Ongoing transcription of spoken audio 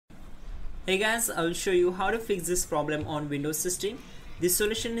Hey guys, I will show you how to fix this problem on Windows system. This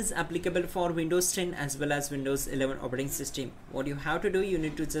solution is applicable for Windows 10 as well as Windows 11 operating system. What you have to do, you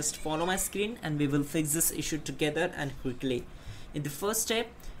need to just follow my screen and we will fix this issue together and quickly. In the first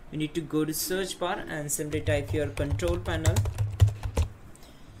step, you need to go to search bar and simply type your control panel.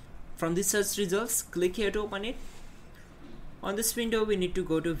 From the search results, click here to open it. On this window, we need to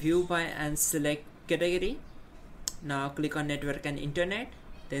go to view by and select category. Now click on network and internet.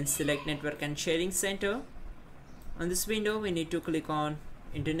 Then select network and sharing center. On this window, we need to click on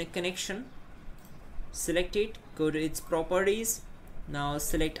internet connection. Select it, go to its properties. Now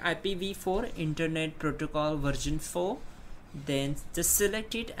select IPv4 internet protocol version 4. Then just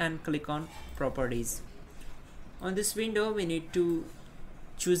select it and click on properties. On this window, we need to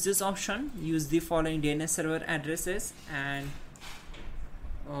choose this option. Use the following DNS server addresses, and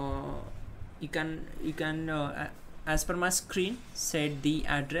you can as per my screen, set the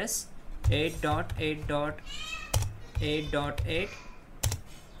address 8.8.8.8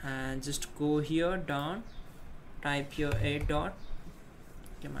 and just go here down, type your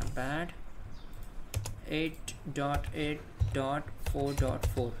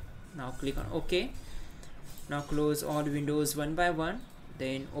 8.8.4.4. Now click on OK. Now close all windows one by one,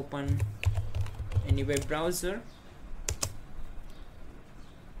 then open any web browser.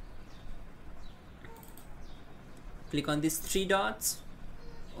 Click on these three dots,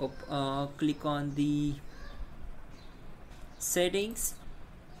 click on the settings,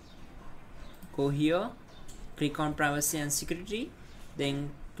 go here, click on privacy and security,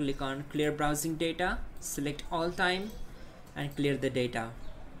 then click on clear browsing data, select all time and clear the data.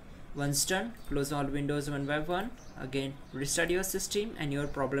 Once done, close all windows one by one, again restart your system and your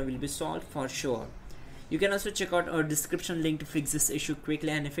problem will be solved for sure. You can also check out our description link to fix this issue quickly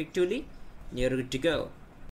and effectively. You're good to go.